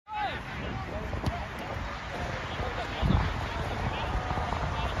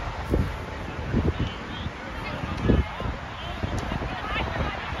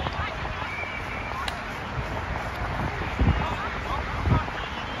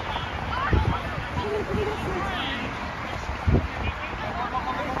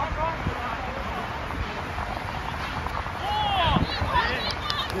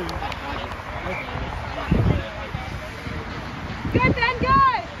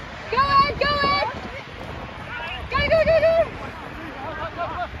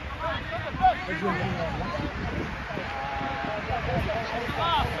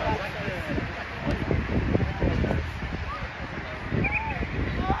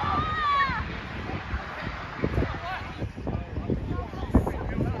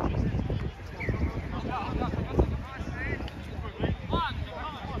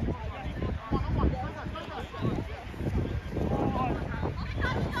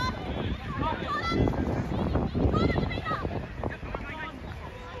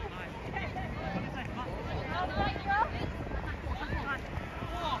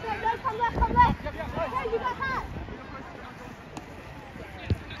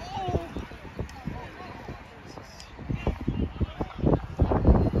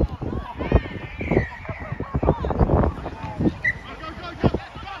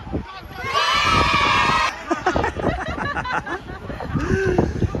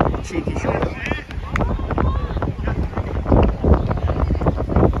cheeky shot.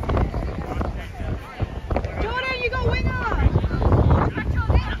 Jordan, you got winger!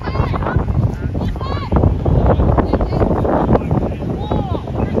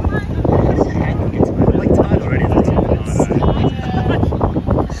 I'm like tired already after 2 minutes.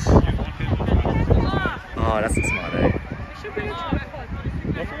 Oh, that's not smart, eh?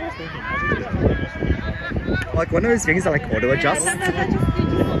 Like one of those things that like auto adjust.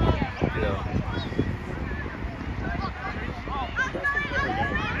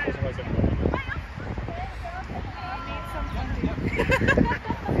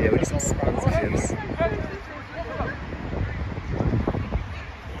 Yeah, we need some sponsorships.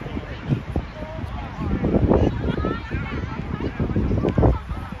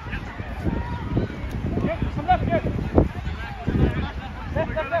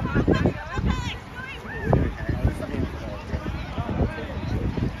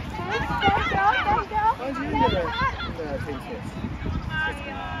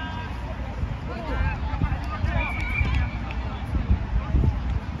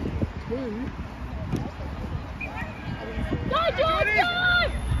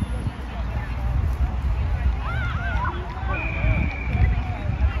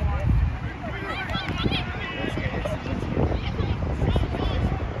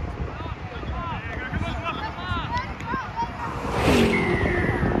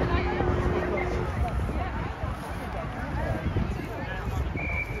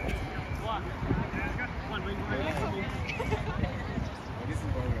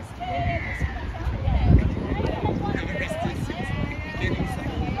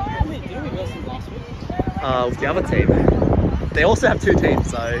 With the other team. They also have 2 teams,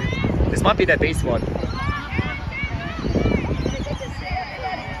 so this might be their B squad.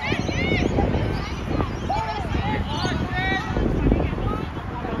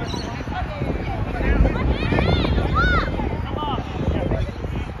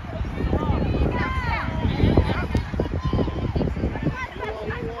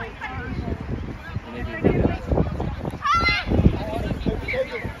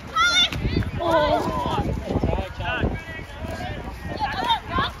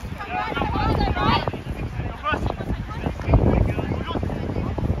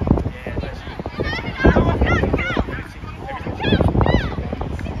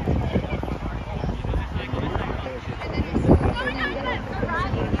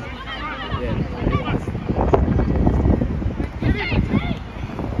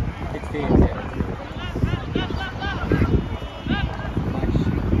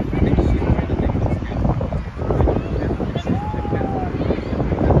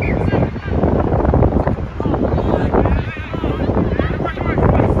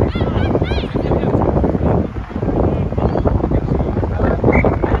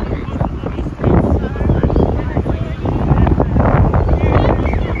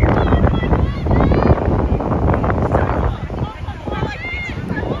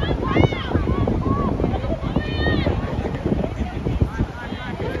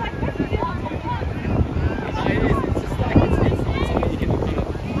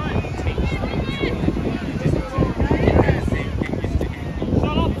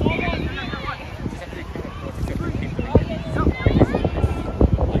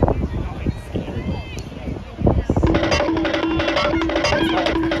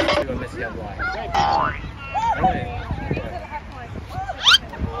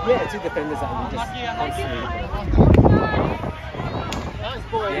 Yeah, 2 defenders that we just constantly.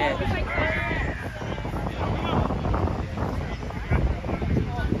 Yeah.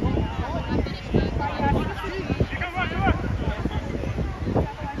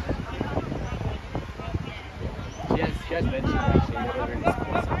 She has mentioned actually never really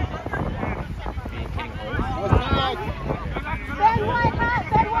supports being hitting holes.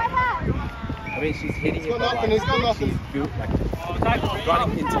 I mean, she's hitting it, but like, she's built like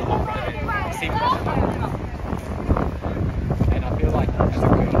running into the front of it. Seems like, and I feel like as a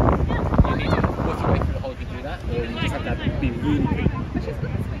coach, you need to work your way through the hole to do that, or you just have to be really quick.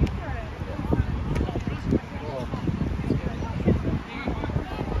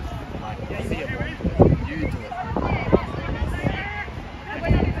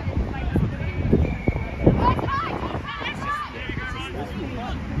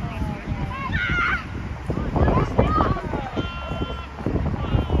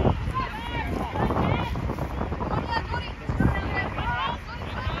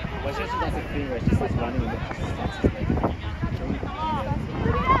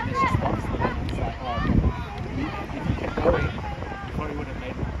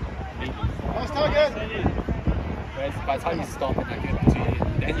 By the time you stop and I get to you,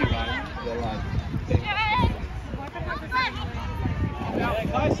 then you run.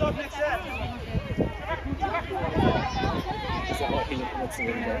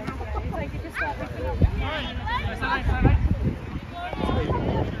 absolutely. Yeah. It's like you just start looking up.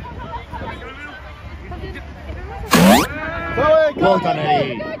 Well done,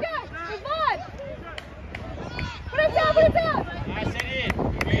 Eddie. Go, go, go. Put it down, put it down. Nice,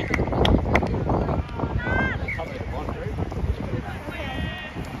 Eddie.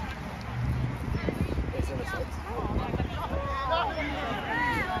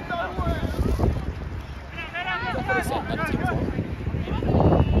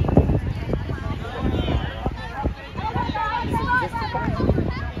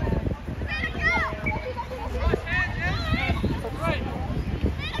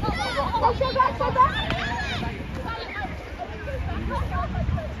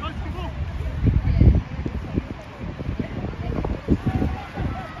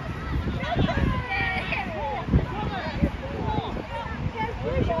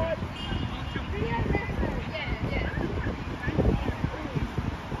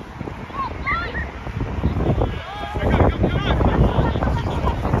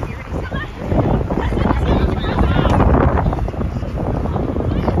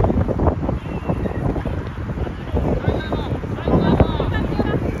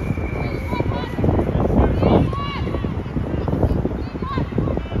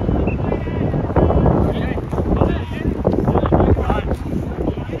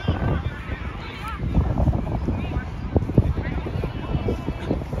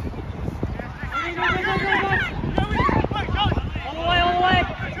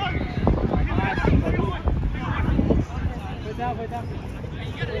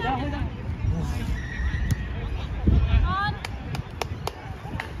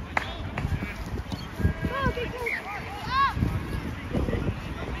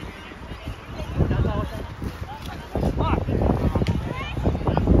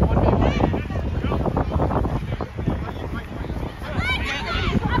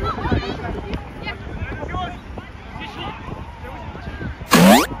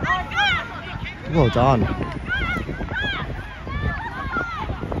 Well done.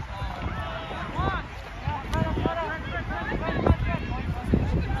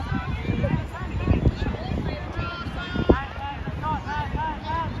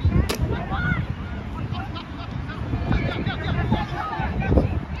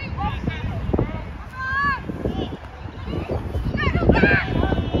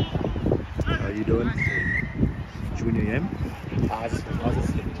 How are you doing? Did you win your game? I was just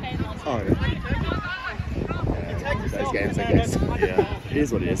Oh, okay. those games, I guess. Yeah, it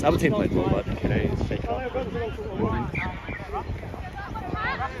is what it is. Our team played well, but Today is shake up.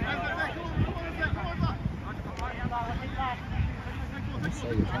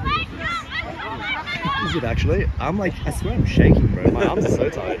 is it actually? I'm like, I swear I'm shaking, bro. My arms are so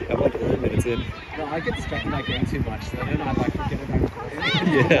tired. I'm like 11 minutes in. No, I get distracted by game too much, so then I like forget about recording.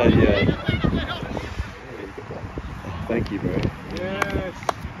 Yeah, yeah. Thank you, bro. Yes.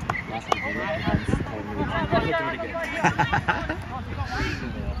 Last time I did it, Hans told me to do it again.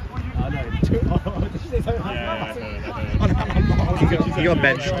 Oh no, did you say something? Yeah, you got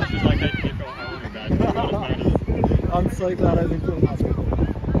benched. I'm so glad I didn't put Hans.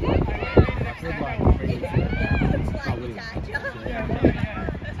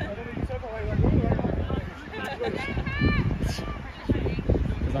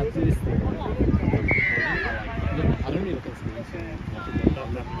 Because I do this thing. I don't really look at screens.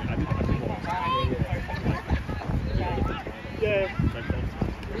 Yeah.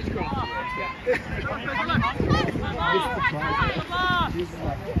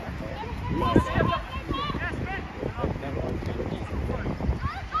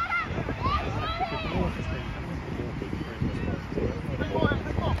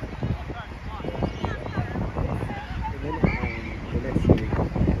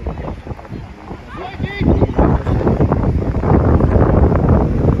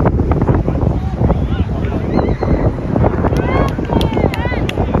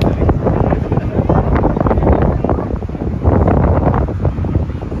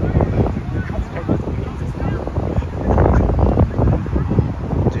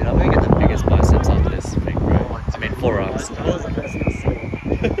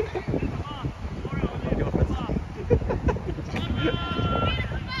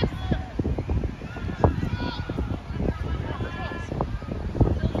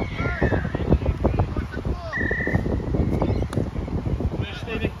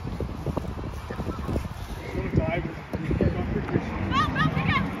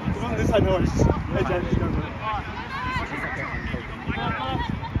 I know it's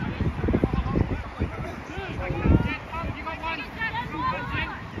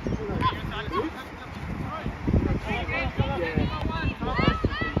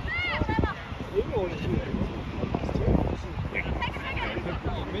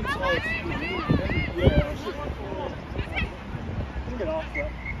inside. Yeah, shit. Get after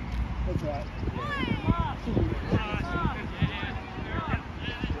it. That's right.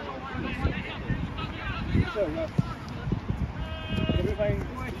 Fair enough. We're playing.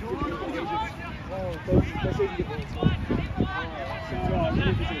 Oh, that's easy to get balls.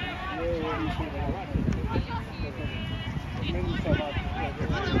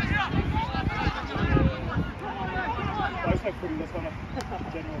 I just like putting this one up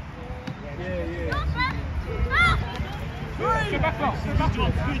in general. Yeah. Get back off. Take.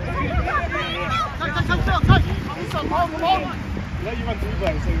 Let you run through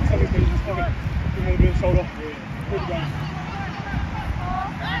play, so somebody's going to just come in, give him a bit of shoulder. Good going.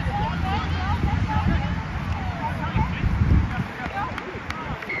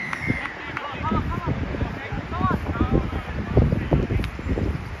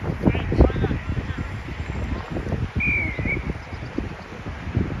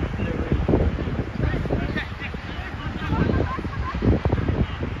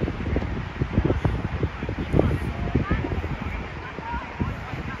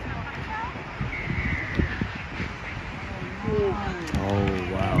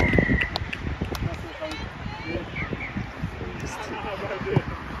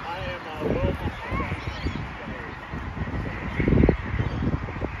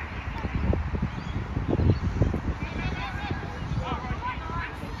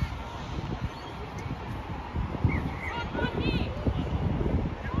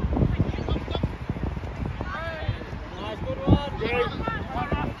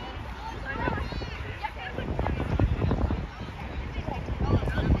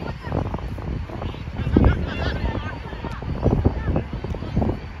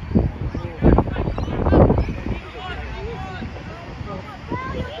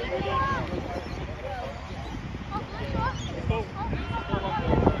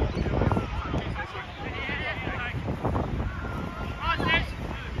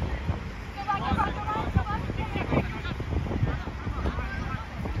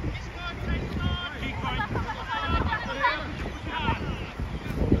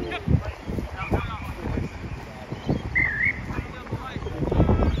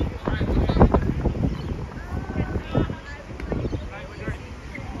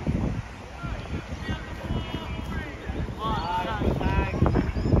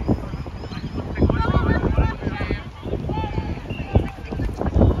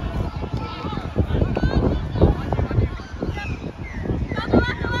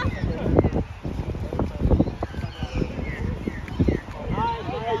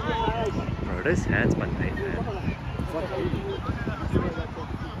 Those hands might mate, man.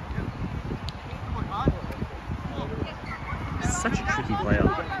 Such a tricky player.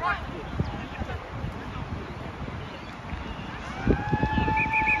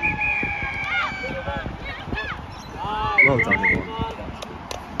 Well done, everyone.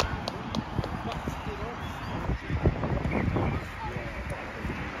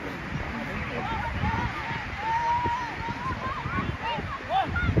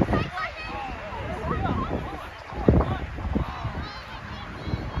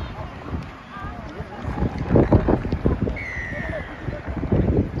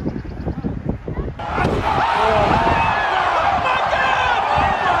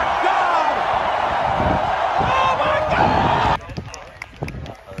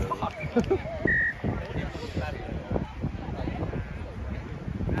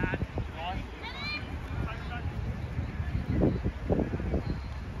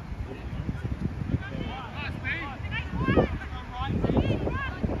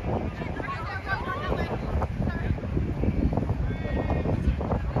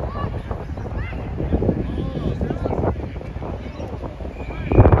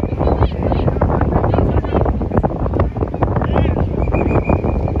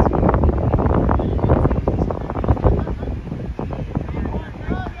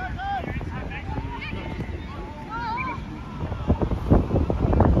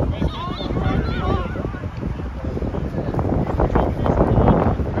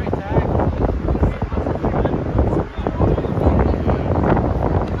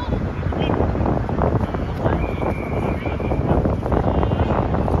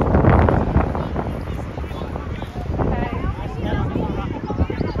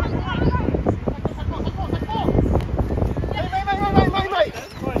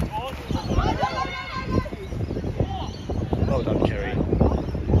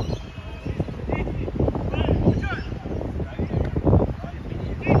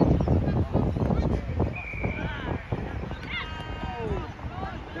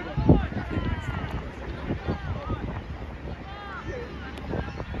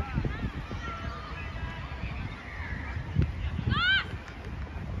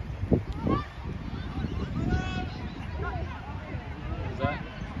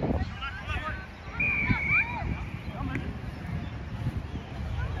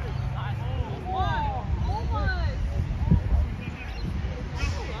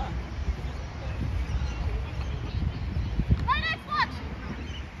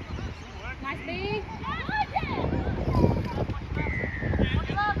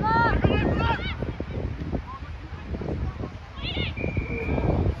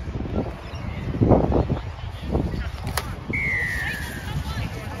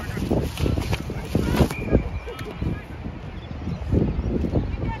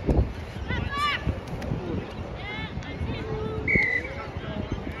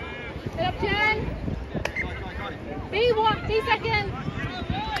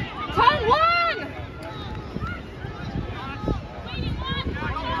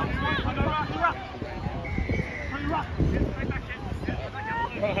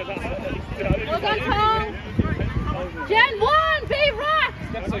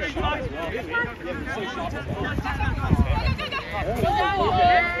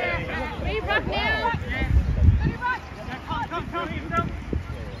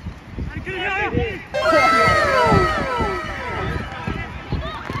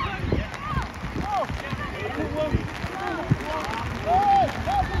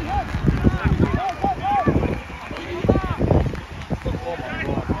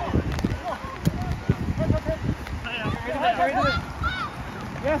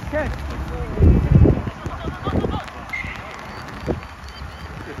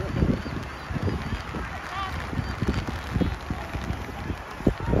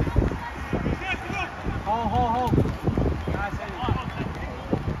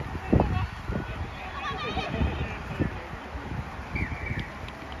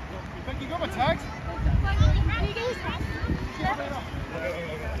 You got my tags?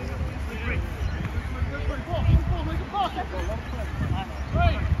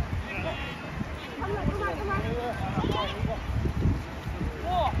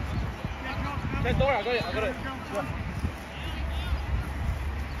 Okay, don't worry, I got it.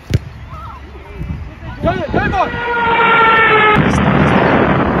 Go, boy!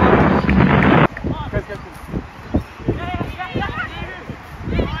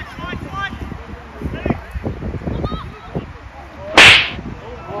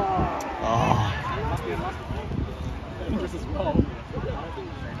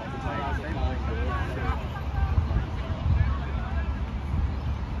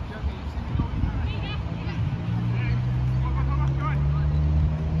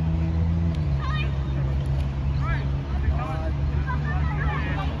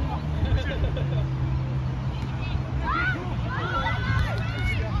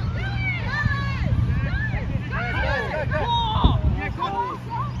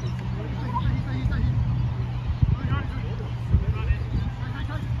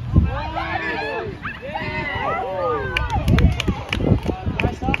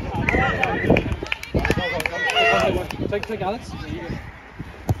 Take Alex.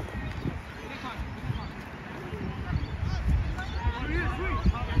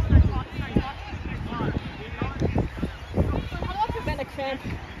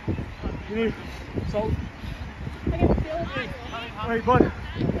 Salt. Hey, bud.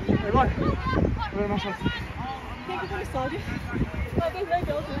 Hey, bud. Where am I shot? Thank you for the salt. Oh, there's no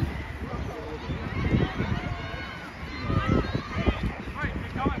girls in.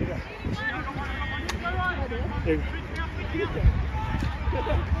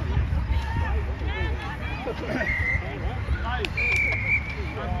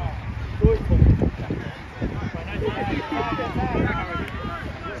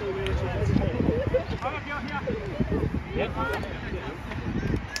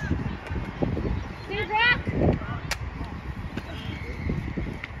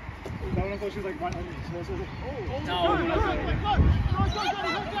 She was like right on me.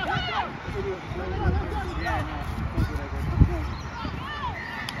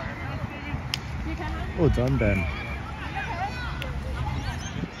 Well done, Ben.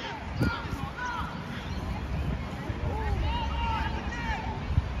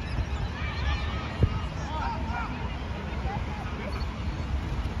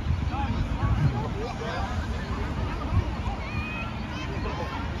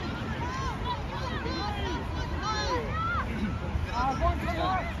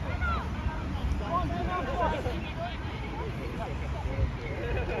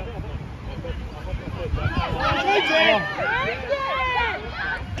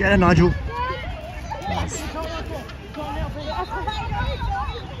 Get it, Nigel. Nice.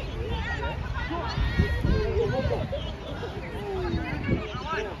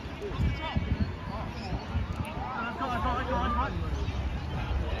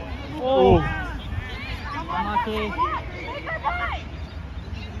 Oh. Unlucky.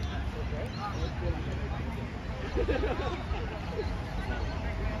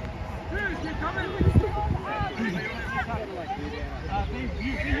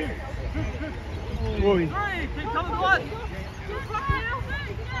 Roy. Keep coming, blood.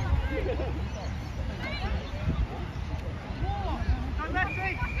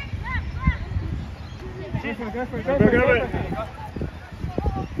 Go for it. Go.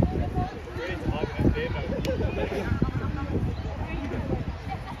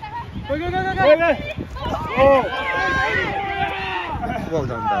 Oh. Well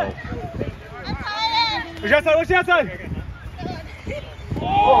done, Bell. Watch the outside.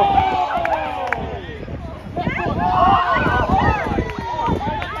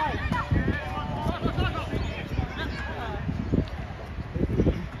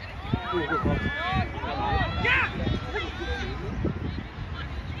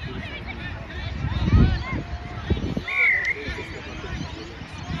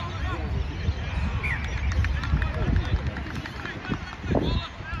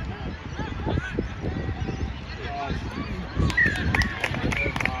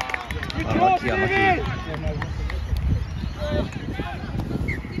 Unlucky.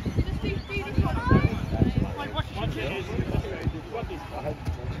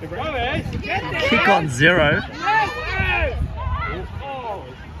 Kick on 0.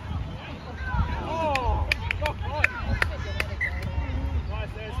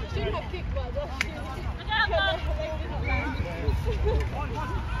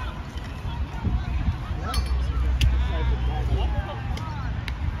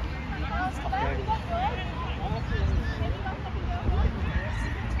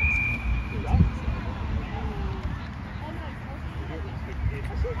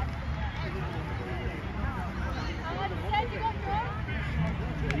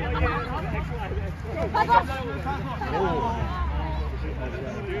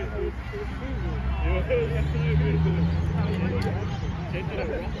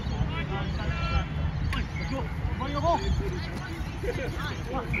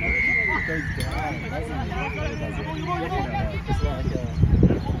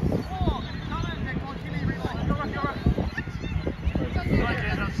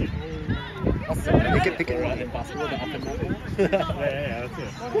 Pick it right in basketball, but up in that. Yeah, that's it.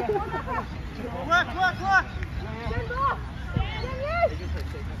 Work!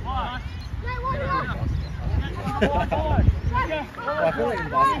 I feel like in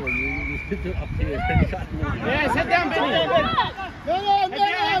basketball, you do it up here. Yeah, sit down, Benny!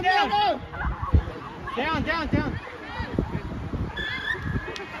 Down!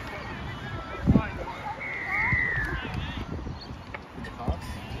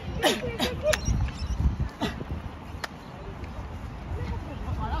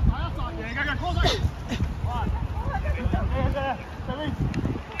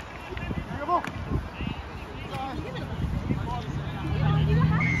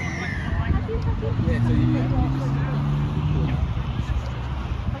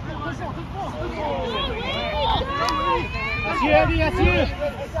 That's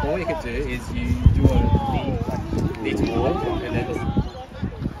you! All you could do is you do a knee to wall and then just...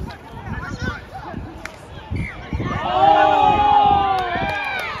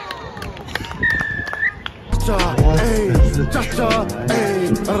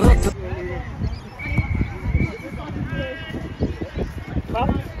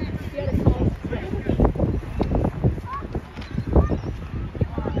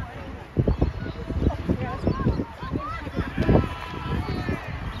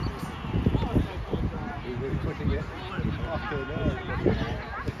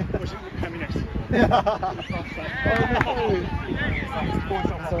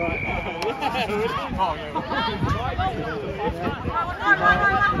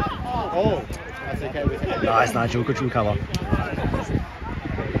 Oh, that's okay. Nice, Nigel. Good recover.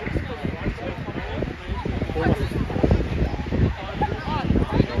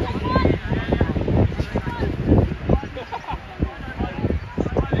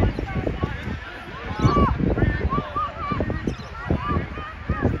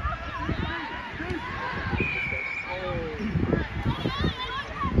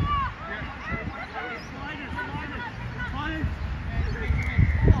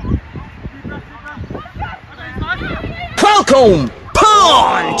 Falcon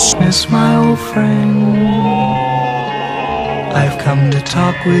Punch! Miss my old friend, I've come to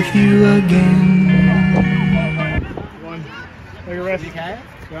talk with you again. One. Take a rest.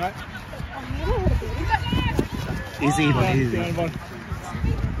 Right. Easy, but easy. Down one.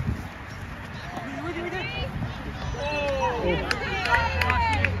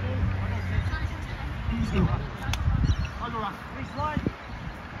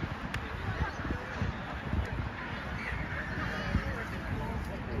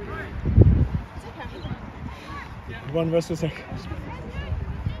 One rest for a sec.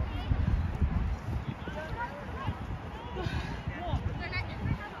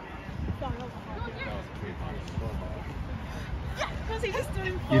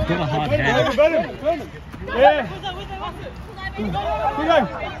 You've got a hard hand. Yeah.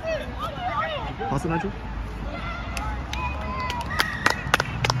 Pass it, Nigel.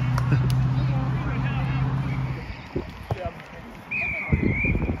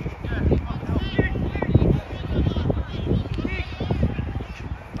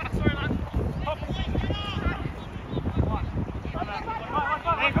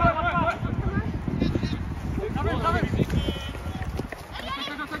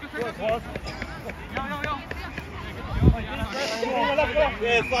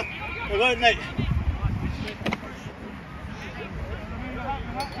 Yeah, fuck. I won't, mate.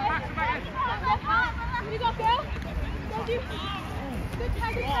 You got Bill? Don't you? Good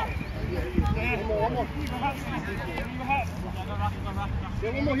try, good try.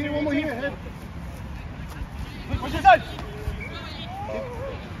 One more. Yeah, one more here. Head. What's your side?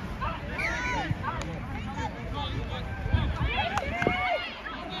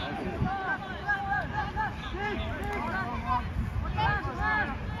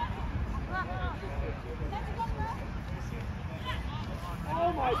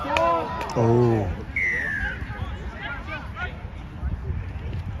 Oh my God! Oh.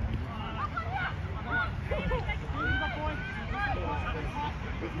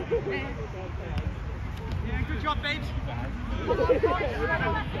 Yeah, good job, babes.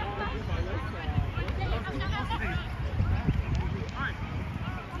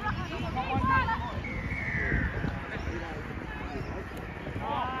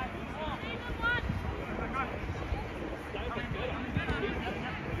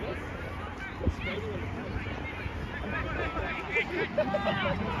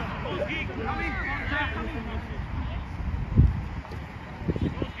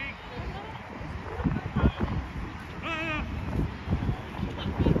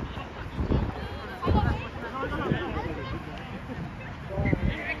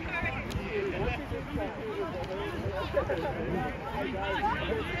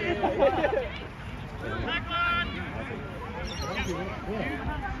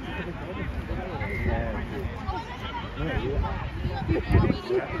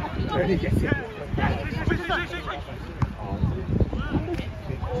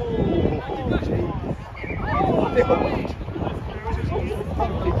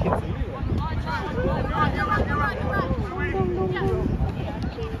 Oh,